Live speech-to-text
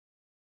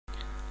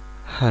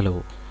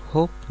Hello,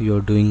 hope you're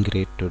doing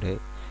great today.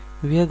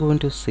 We are going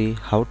to see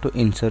how to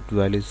insert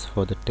values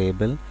for the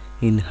table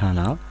in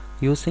HANA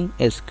using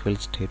SQL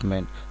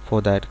statement.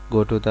 For that,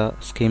 go to the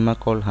schema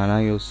called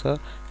HANA user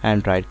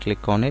and right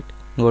click on it.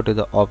 Go to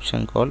the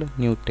option called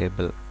new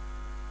table.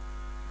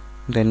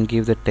 Then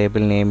give the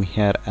table name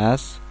here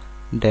as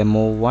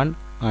demo1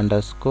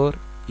 underscore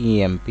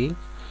emp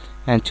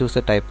and choose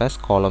the type as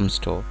column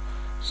store.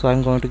 So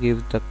I'm going to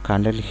give the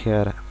content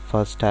here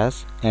first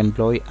as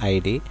employee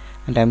ID,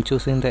 and I'm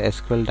choosing the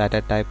SQL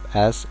data type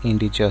as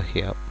integer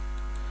here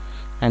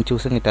and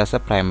choosing it as a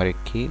primary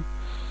key,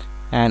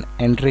 and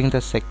entering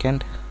the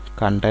second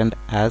content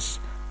as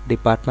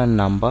department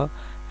number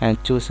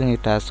and choosing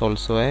it as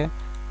also a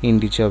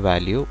integer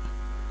value,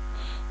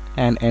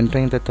 and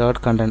entering the third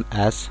content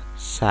as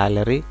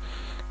salary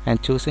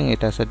and choosing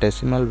it as a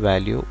decimal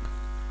value,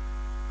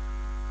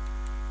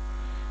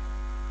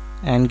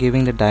 and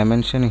giving the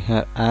dimension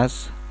here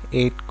as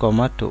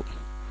 8,2.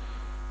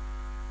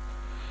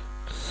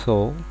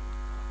 So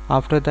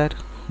after that,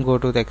 go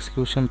to the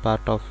execution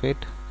part of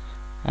it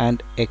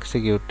and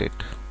execute it.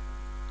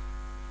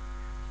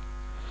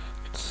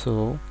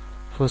 So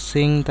for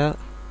seeing the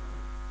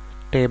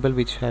table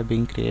which have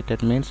been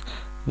created means,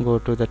 go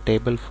to the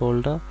table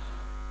folder.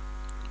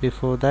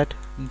 Before that,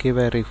 give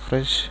a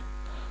refresh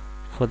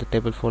for the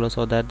table folder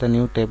so that the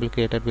new table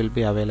created will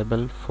be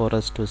available for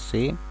us to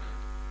see.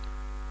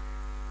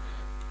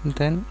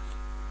 Then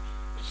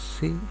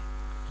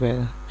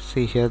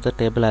see here the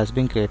table has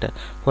been created.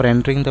 For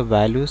entering the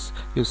values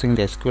using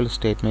the SQL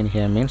statement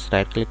here means,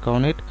 right click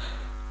on it,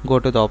 go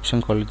to the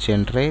option called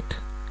generate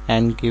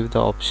and give the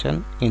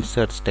option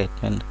insert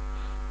statement.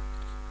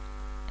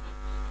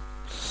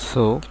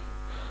 So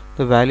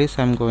the values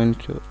I'm going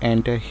to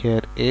enter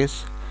here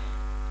is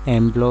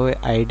employee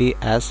ID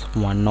as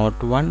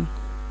 101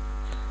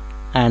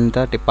 and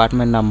the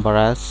department number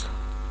as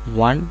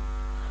 1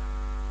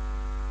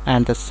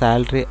 and the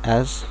salary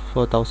as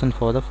 4,000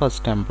 for the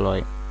first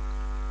employee,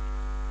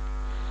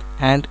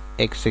 and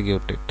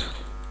execute it.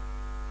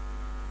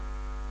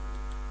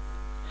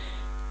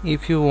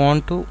 If you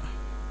want to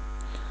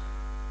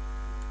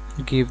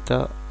give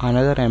the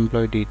another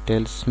employee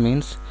details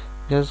means,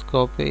 just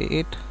copy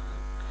it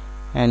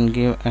and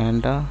give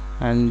enter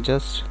and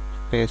just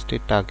paste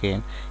it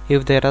again.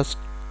 If there is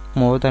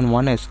more than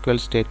one SQL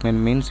statement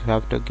means, you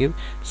have to give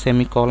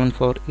semicolon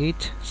for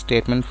each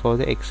statement for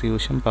the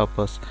execution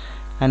purpose.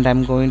 And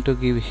I'm going to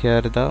give here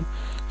the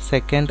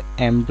second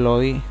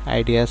employee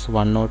ID as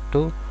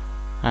 102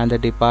 and the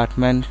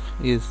department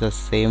is the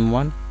same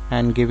one,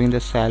 and giving the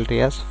salary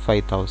as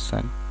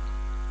 5,000,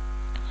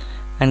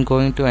 and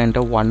going to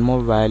enter one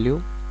more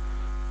value,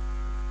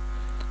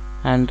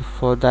 and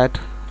for that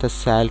the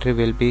salary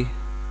will be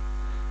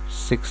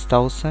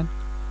 6,000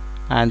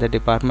 and the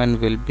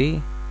department will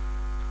be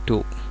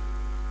 2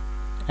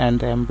 and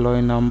the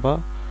employee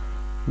number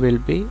will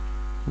be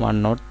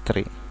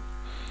 103.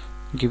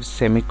 Give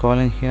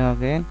semicolon here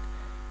again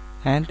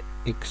and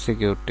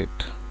execute it.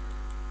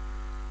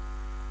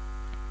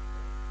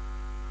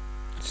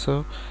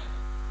 So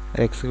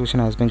execution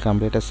has been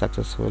completed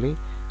successfully.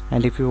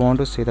 And if you want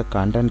to see the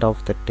content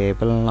of the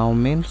table now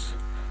means,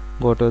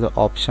 go to the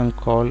option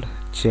called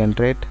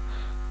generate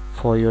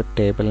for your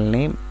table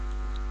name.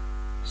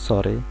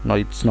 Sorry, no,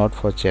 it's not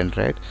for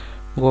generate.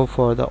 Go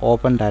for the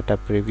open data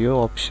preview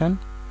option.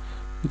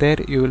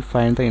 There you will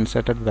find the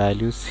inserted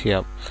values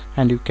here,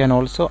 and you can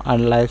also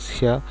analyze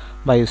here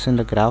by using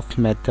the graph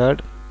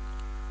method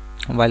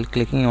while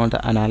clicking on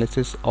the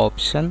analysis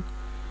option.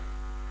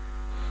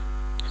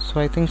 So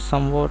I think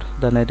somewhat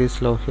the net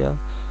is low here,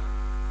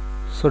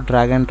 so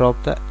drag and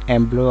drop the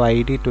employee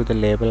ID to the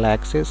label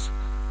axis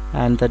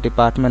and the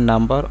department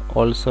number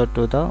also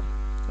to the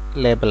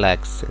label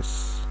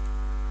axis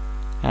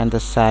and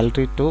the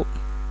salary to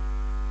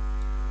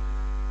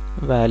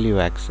value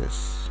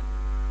axis.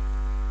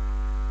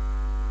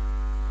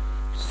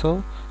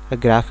 So a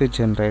graph is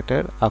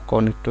generated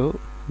according to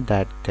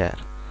that there.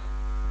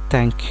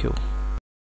 Thank you.